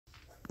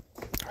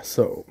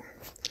So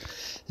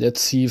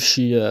let's see if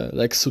she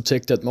likes to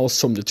take that mouse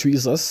from the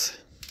tweezers.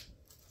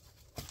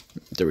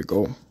 There we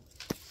go.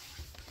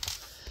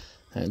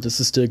 And this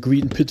is the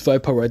green pit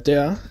viper right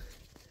there.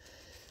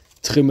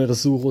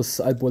 Trimeresurus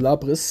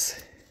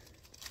albolabris.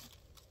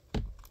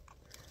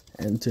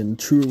 And in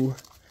true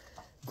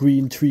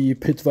green tree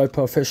pit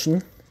viper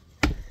fashion,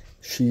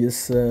 she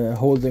is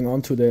holding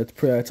on to that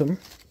prey item.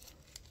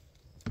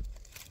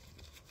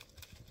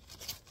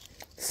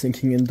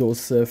 Sinking in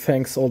those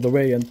fangs all the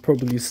way and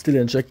probably still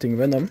injecting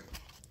venom.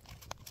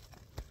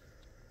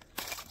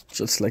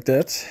 Just like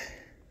that.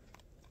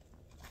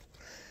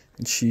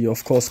 And she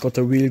of course got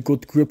a real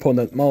good grip on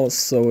that mouse,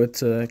 so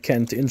it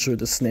can't injure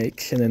the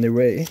snake in any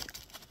way.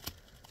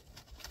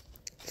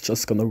 It's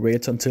just gonna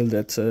wait until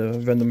that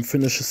venom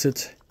finishes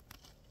it.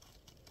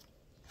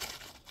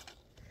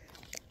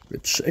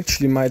 Which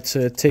actually might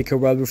take a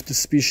while with the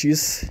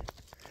species.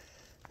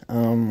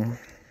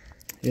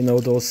 You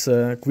know, those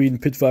green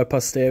pit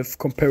vipers, they have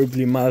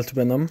comparably mild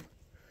venom.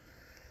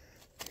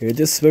 It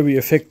is very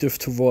effective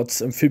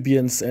towards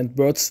amphibians and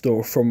birds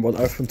though, from what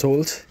I've been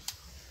told.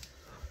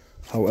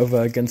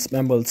 However, against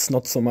mammals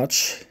not so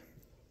much.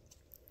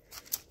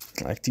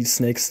 Like these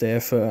snakes, they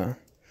have a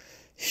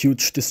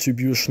huge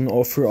distribution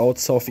all throughout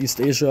Southeast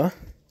Asia.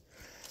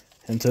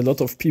 And a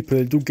lot of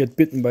people do get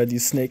bitten by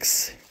these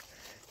snakes.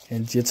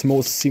 And yet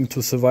most seem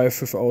to survive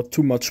without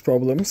too much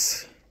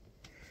problems.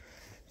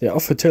 There are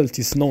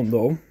fatalities known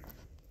though.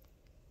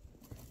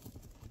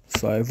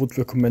 So I would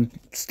recommend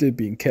still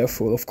being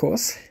careful, of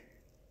course.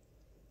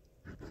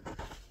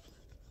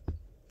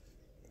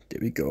 There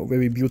we go,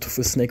 very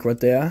beautiful snake right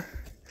there,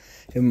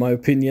 in my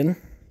opinion.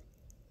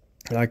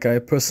 Like, I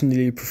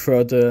personally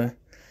prefer the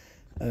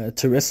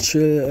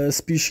terrestrial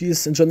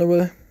species in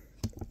general.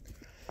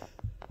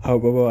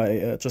 However,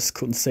 I just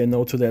couldn't say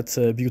no to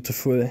that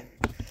beautiful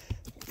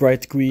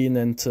bright green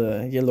and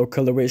yellow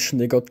coloration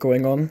they got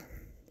going on.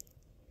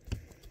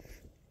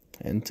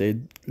 And they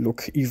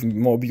look even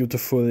more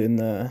beautiful in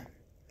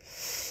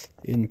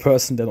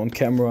person than on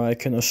camera, I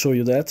can assure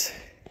you that.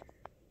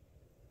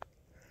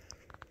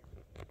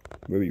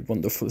 Very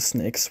wonderful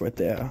snakes right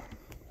there.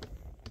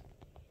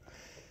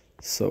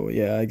 So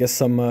yeah, I guess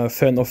I'm a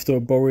fan of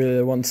the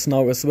boreal ones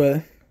now as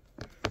well.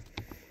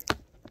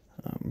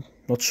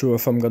 Not sure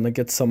if I'm gonna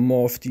get some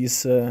more of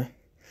these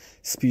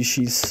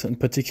species in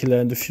particular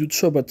in the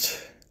future, but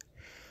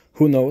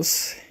who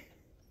knows.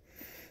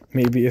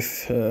 Maybe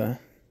if the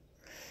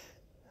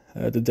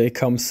day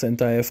comes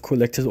and I have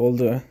collected all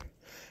the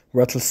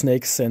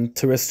rattlesnakes and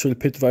terrestrial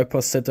pit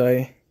vipers that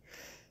I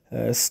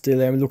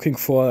still am looking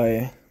for,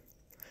 I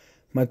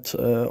might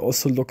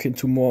also look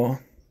into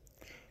more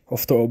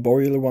of the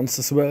arboreal ones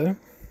as well.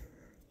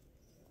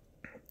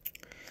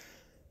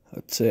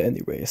 But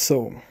anyway,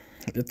 so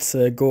let's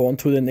go on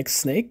to the next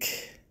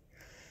snake.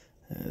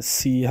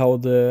 See how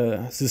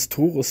the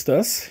Sistrurus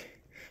does.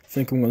 I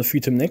think I'm gonna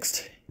feed him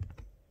next.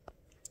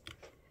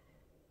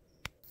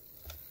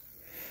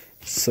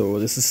 So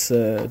this is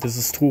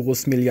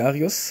Sistrurus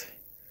milliarius.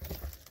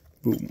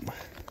 Boom.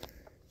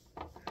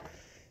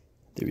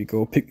 There we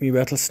go, pygmy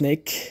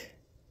rattlesnake.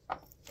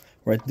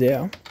 Right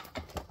there.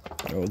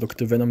 Oh look,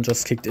 the venom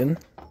just kicked in.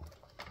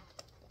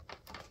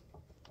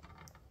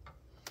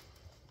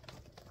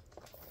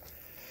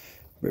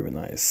 Very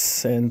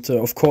nice. And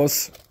of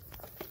course,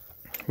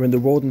 when the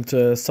rodent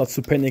starts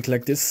to panic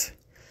like this,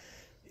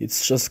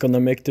 it's just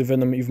gonna make the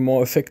venom even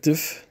more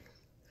effective.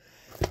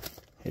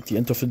 At the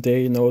end of the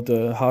day, you know,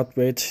 the heart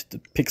rate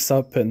picks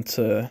up and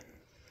it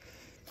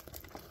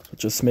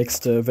just makes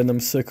the venom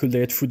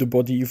circulate through the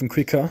body even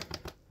quicker.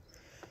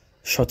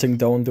 Shutting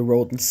down the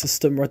rodent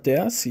system right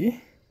there, see?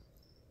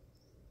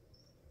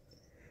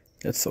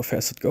 That's how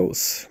fast it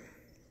goes.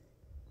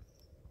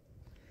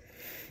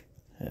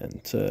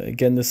 And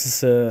again, this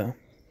is a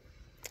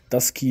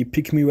dusky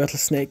pygmy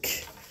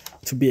rattlesnake,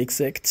 to be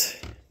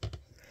exact.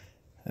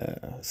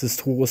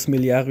 Sistrurus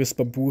milliarius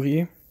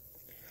barbouri.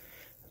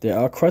 They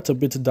are quite a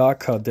bit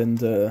darker than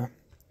the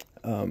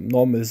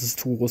normal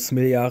Sistrurus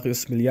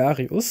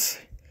milliarius,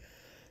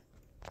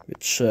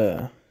 which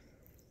are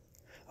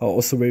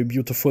also very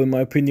beautiful in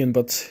my opinion,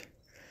 but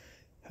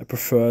I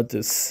prefer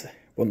this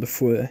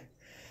wonderful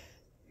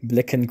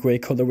black and grey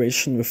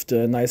coloration with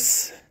the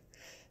nice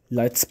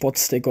light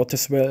spots they got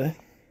as well.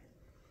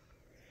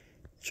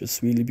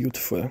 Just really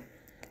beautiful.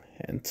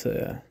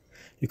 And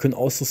you can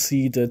also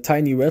see the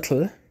tiny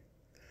rattle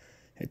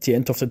at the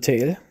end of the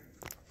tail.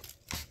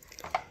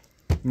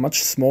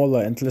 Much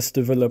smaller and less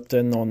developed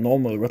than on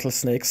normal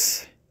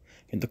rattlesnakes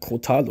in the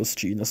Crotalus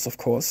genus, of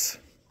course.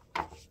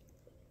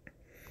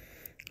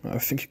 I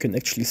think you can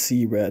actually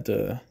see where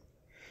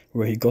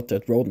he got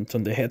that rodent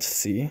on the head.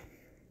 See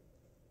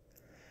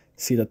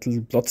that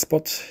little blood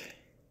spot?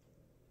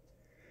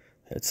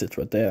 That's it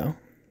right there.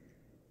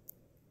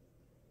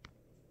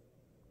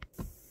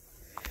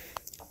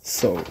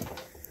 So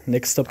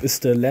next up is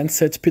the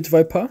lancehead pit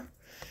viper,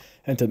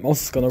 and the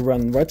mouse is gonna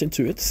run right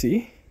into it.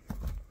 See?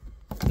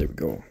 There we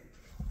go.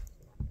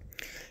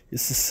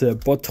 This is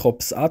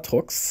Bothrops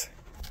atrox,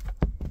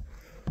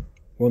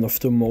 one of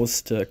the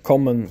most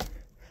common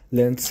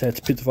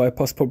lancehead pit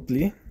vipers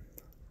probably.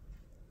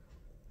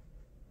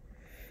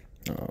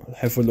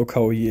 Have a look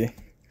how he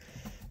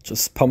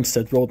just pumps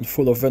that rodent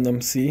full of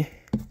venom, see?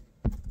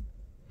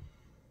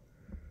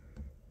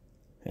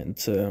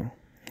 And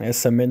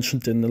as I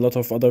mentioned in a lot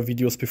of other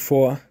videos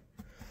before,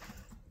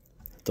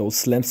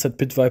 those lancehead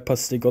pit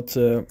vipers, they got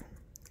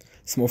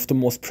some of the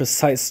most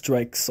precise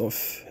strikes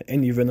of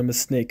any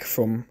venomous snake,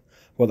 from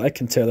what I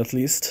can tell at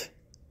least.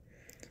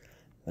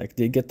 Like,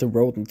 they get the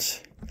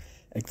rodent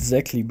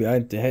exactly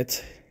behind the head.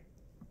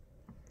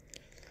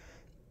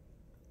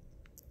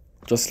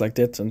 Just like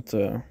that,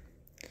 and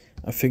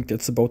I think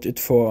that's about it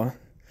for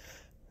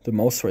the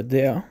mouse right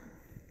there.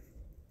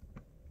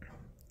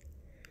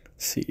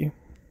 See,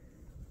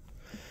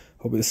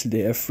 obviously they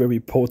have very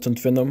potent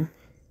venom,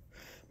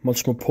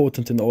 much more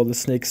potent than all the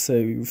snakes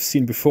we've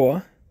seen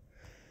before.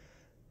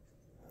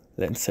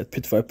 Lancehead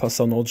pit vipers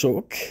are no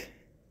joke.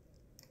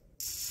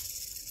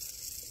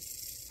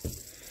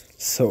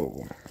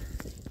 So,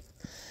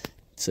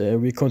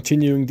 we're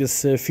continuing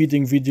this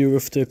feeding video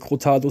with the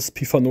Crotalus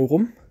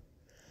pifanorum,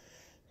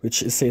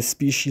 which is a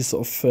species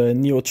of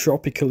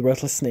neotropical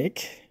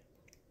rattlesnake.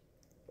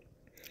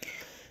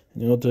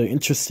 You know, the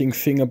interesting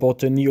thing about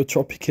the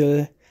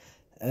neotropical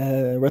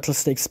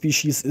rattlesnake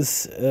species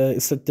is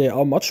that they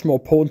are much more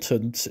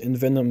potent in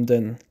venom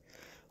than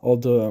all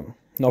the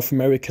North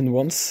American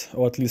ones,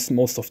 or at least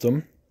most of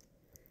them.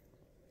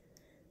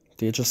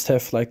 They just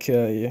have like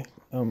a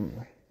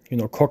you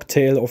know,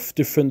 cocktail of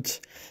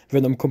different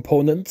venom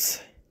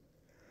components.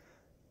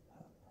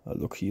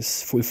 Look,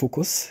 he's full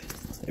focus.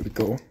 There we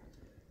go.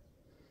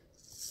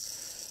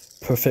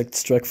 Perfect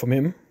strike from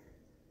him.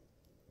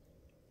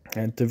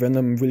 And the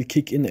venom will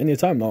kick in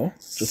anytime now.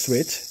 Just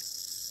wait.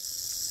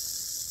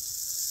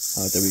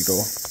 There we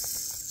go.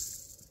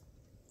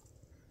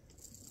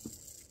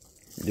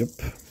 Yep.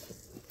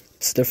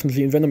 It's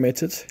definitely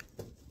envenomated.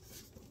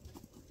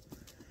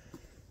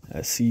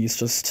 I see he's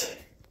just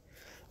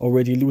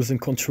already losing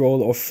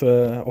control of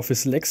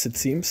his legs, it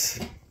seems.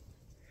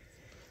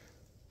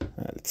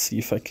 Let's see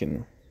if I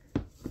can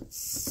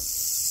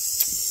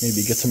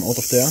maybe get him out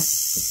of there.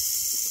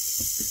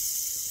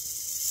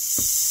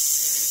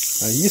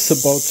 He's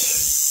about...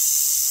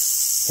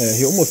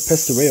 he almost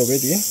passed away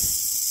already.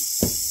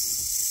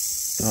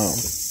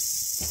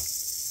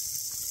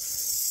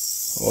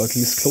 Or at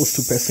least close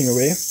to passing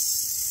away.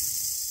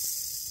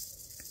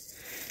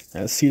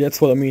 See,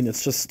 that's what I mean.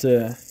 It's just...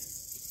 it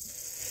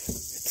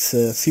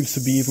seems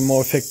to be even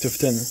more effective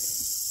than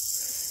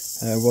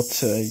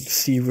what you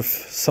see with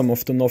some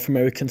of the North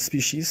American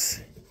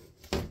species.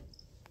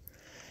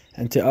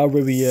 And they are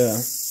very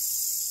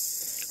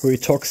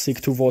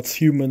toxic towards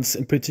humans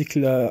in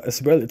particular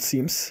as well, it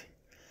seems.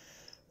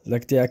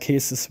 Like, there are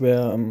cases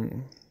where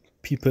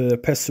people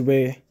pass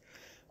away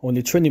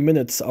only 20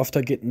 minutes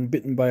after getting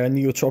bitten by a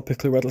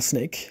neotropical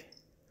rattlesnake.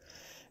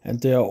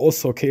 And there are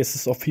also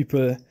cases of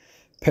people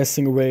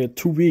passing away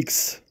 2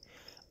 weeks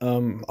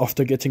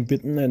after getting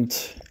bitten and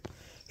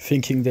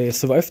thinking they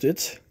survived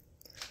it.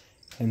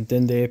 And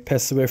then they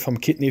pass away from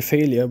kidney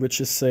failure,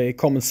 which is a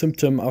common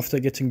symptom after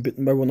getting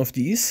bitten by one of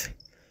these.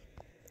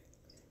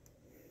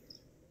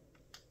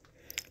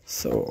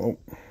 So,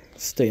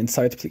 stay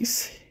inside,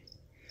 please.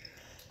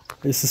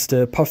 This is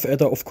the puff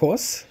adder, of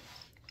course.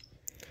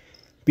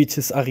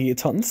 Bitis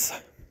arietans.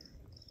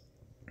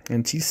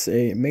 And he's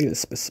a male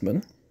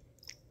specimen.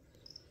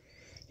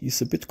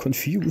 He's a bit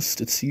confused,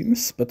 it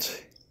seems,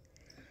 but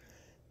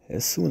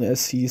as soon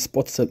as he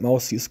spots that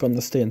mouse, he's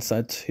gonna stay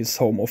inside his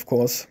home, of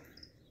course.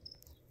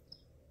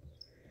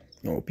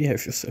 No,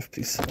 behave yourself,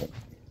 please. Oh.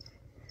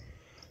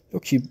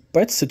 Look, he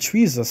bites the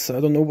tweezers. I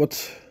don't know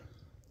what's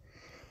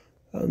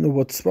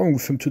wrong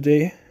with him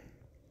today.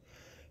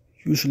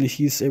 Usually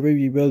he's a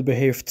very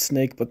well-behaved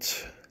snake,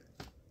 but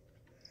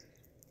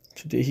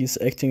today he's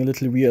acting a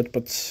little weird.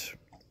 But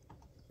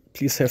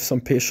please have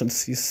some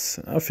patience.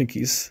 I think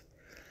he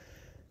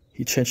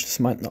changed his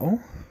mind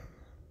now.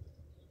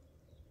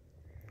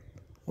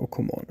 Oh,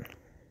 come on.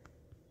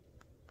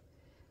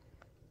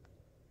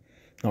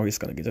 Now he's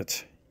gonna get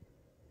it.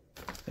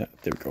 Yeah,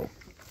 there we go.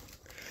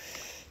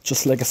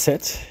 Just like I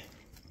said,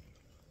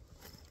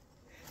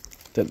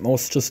 that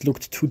mouse just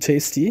looked too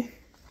tasty,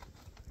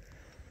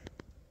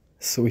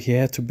 so he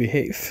had to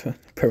behave,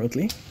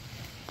 apparently.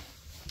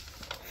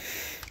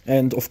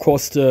 And of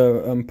course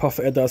the puff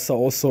adders are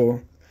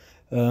also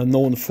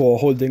known for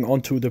holding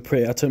onto the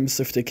prey items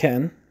if they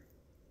can.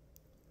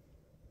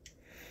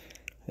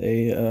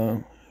 They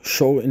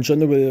show in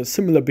general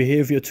similar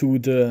behavior to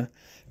the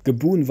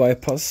gaboon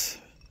vipers,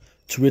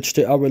 to which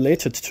they are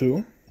related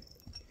to.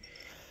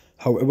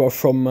 However,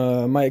 from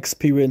my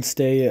experience,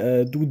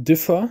 they do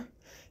differ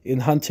in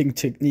hunting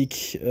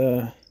technique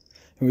in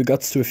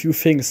regards to a few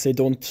things. They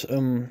don't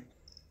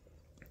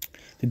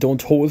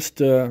hold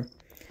the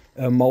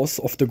mouse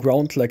off the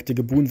ground like the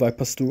gaboon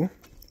vipers do.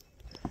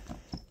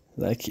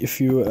 Like,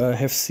 if you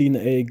have seen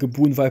a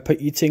gaboon viper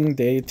eating,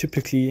 they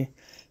typically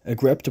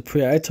grab the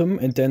prey item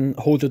and then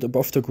hold it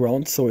above the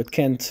ground so it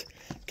can't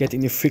get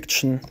any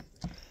friction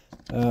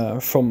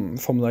from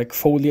like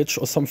foliage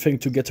or something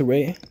to get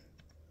away.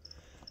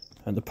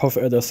 And the puff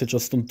adders, they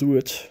just don't do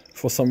it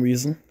for some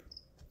reason.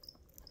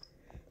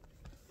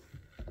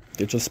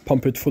 They just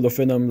pump it full of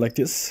venom like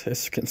this,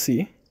 as you can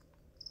see.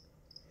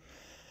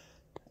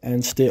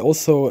 And they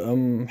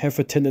also have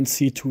a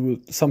tendency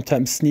to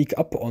sometimes sneak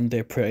up on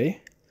their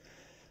prey,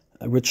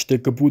 which the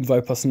gaboon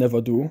vipers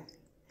never do.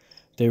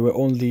 They will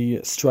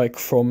only strike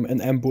from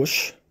an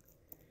ambush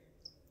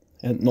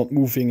and not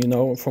moving, you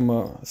know, from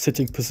a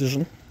sitting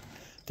position.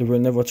 They will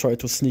never try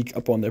to sneak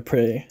up on their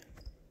prey.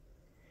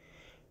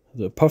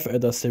 The puff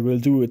adders, they will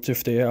do it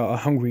if they are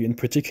hungry in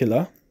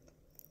particular.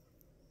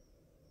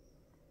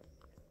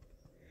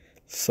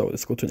 So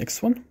let's go to the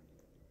next one.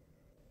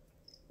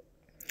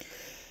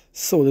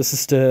 So this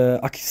is the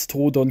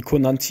Agkistrodon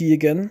conanti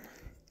again.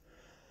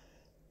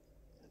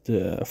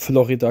 The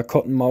Florida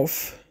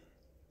cottonmouth.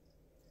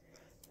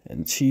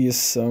 And he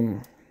is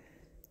a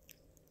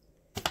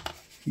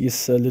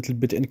little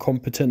bit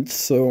incompetent,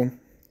 so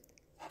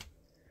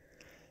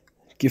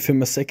give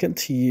him a second.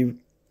 He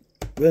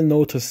will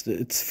notice that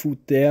it's food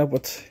there,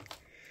 but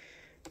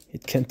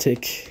it can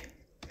take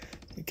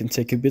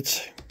a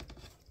bit.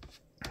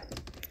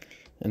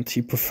 And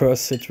he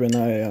prefers it when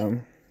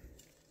I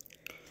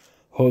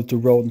hold the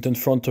rodent in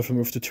front of him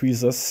with the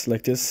tweezers,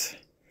 like this.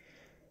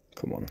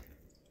 Come on.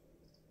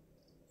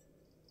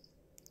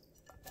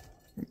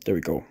 There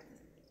we go.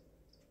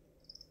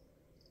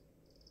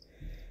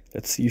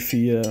 Let's see if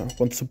he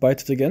wants to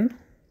bite it again.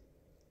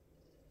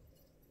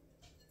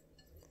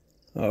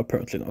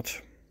 Apparently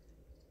not.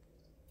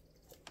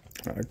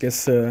 I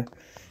guess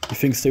he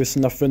thinks there's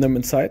enough venom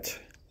inside.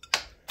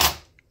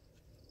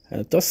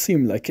 And it does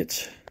seem like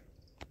it.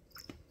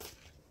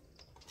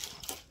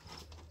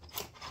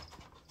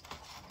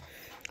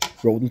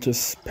 Rodent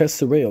is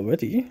passed away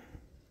already.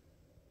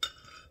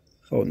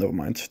 Oh, never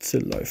mind, it's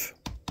still alive.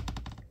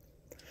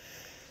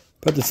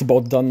 But it's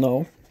about done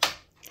now.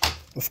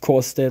 Of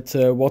course, that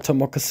water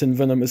moccasin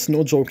venom is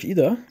no joke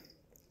either.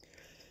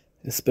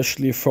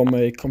 Especially from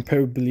a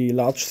comparably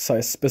large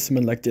size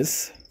specimen like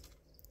this.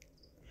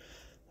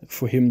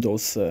 For him,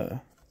 those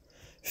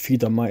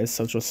feeder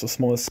mice are just a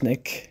small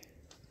snack.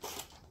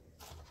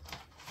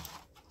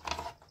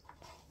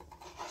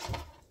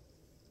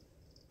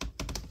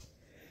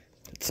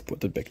 Let's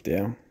put it back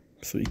there,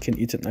 so you can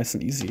eat it nice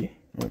and easy.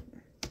 Oh.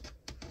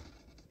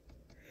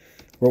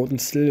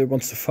 Rodent still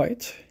wants to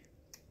fight.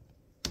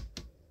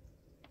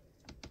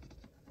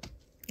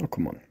 Oh,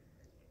 come on.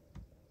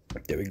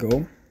 There we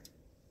go.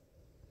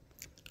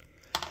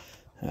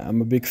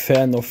 I'm a big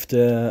fan of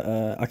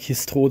the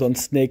Agkistrodon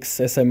snakes,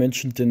 as I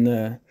mentioned in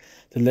the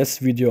last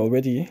video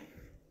already.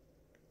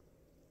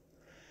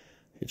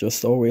 They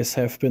just always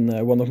have been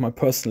one of my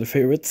personal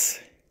favorites.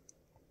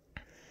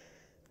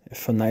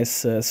 Have a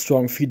nice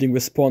strong feeding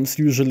response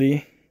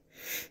usually.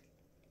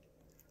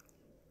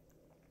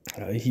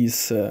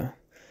 He's a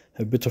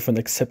bit of an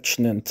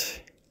exception and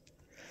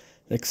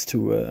likes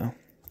to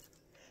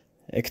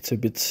act a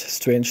bit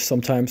strange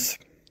sometimes.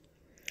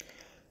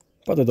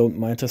 But I don't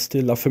mind, I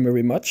still love him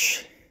very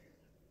much.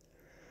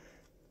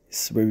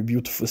 He's a very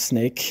beautiful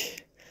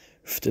snake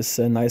with this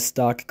nice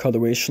dark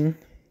coloration.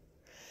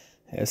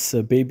 As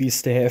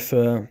babies, they have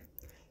a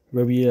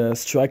very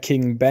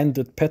striking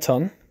banded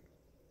pattern.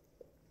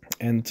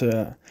 And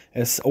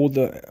as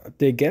older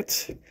they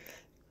get,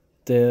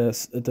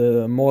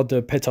 the more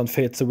the pattern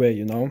fades away,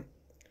 you know.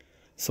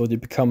 So they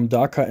become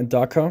darker and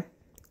darker.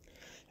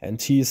 And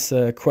he's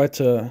quite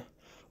a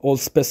old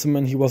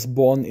specimen. He was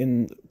born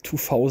in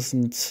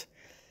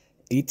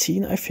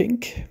 2018, I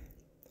think.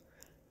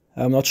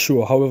 I'm not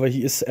sure. However,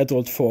 he is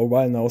adult for a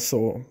while now,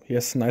 so he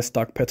has a nice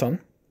dark pattern.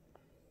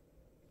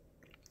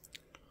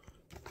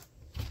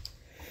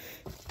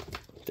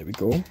 There we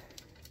go.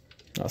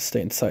 Now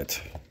stay inside.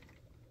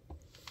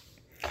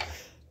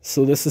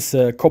 So this is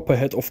a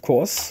copperhead, of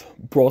course,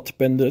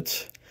 broad-banded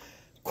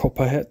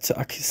copperhead,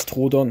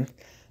 Agkistrodon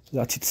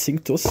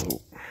laticinctus.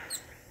 Oh.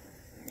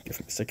 Give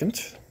me a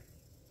second.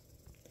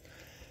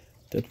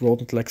 That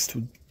rodent likes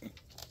to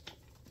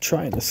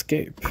try and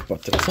escape,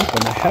 but that's not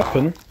gonna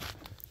happen.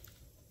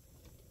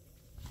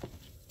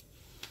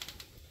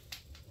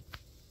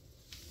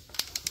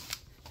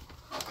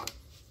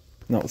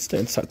 Now stay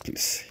inside,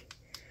 please.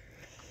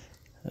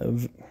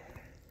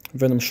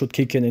 Venom should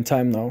kick in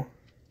time now.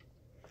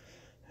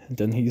 And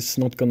then he's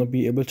not gonna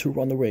be able to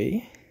run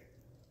away.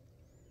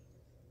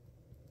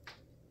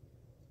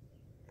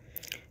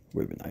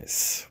 Very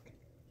nice.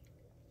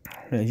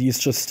 He's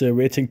just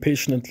waiting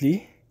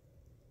patiently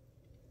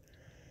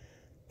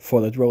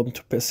for that rodent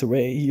to pass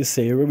away. He is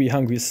a very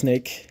hungry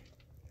snake.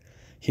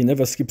 He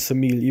never skips a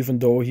meal, even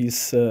though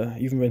he's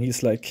even when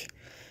he's like,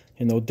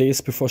 you know,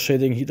 days before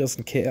shedding, he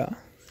doesn't care.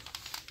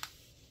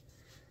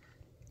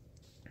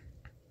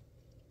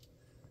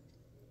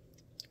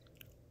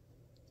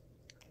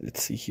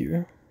 Let's see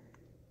here.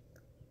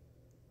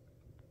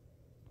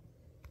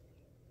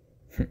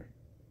 I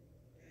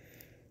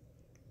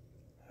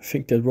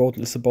think that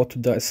rodent is about to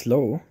die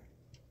slow.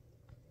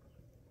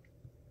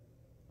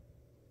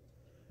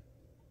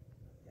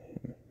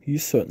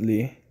 He's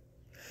certainly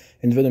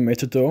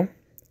envenomated though.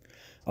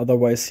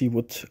 Otherwise he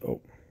would...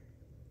 Oh.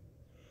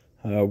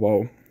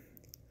 Wow,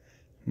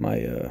 my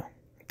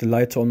the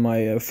light on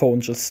my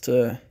phone just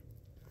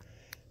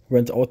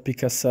went out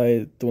because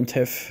I don't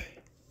have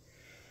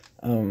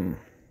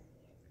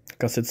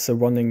because it's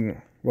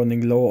running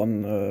low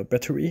on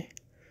battery.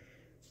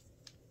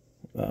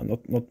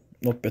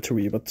 Not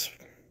battery, but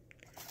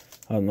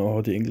I don't know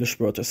how the English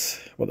word is.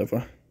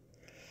 Whatever.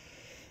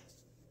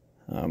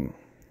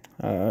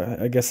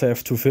 I guess I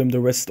have to film the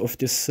rest of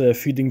this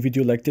feeding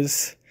video like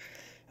this.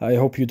 I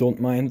hope you don't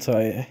mind.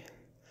 I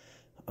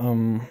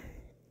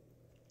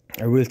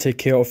will take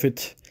care of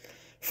it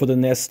for the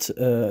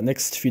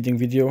next feeding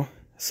video,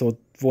 so it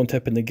won't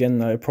happen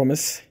again, I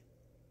promise.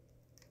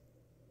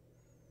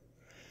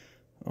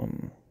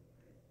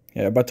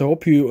 Yeah, but I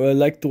hope you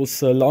like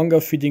those longer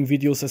feeding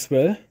videos as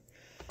well.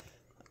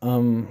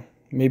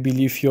 Maybe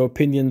leave your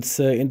opinions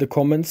in the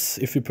comments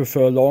if you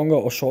prefer longer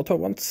or shorter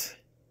ones.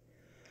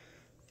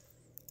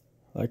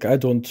 Like, I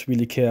don't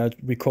really care, I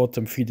record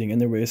them feeding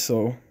anyway,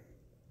 so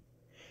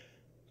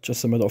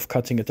just a matter of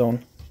cutting it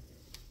down.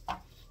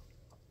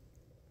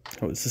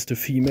 Oh, this is the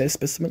female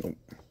specimen. Oh,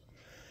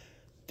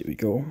 there we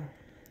go.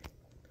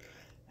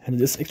 And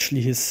it is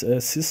actually his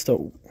sister.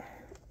 Oh.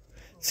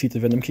 See the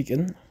venom kick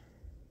in.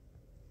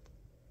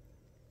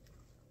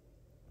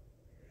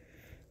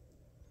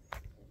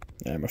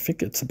 I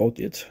think it's about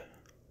it.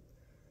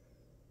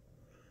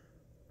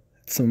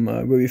 It's some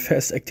very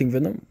fast acting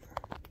venom.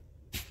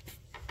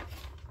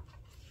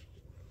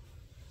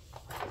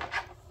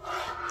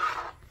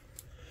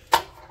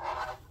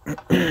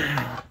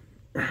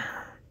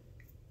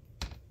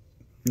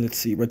 Let's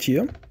see right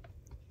here.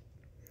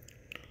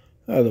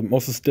 The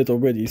mouse is dead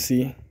already,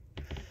 see?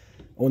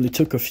 Only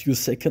took a few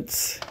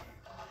seconds.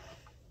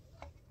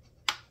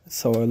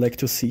 So I like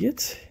to see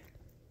it.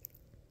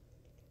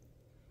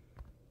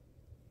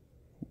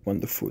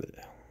 Wonderful.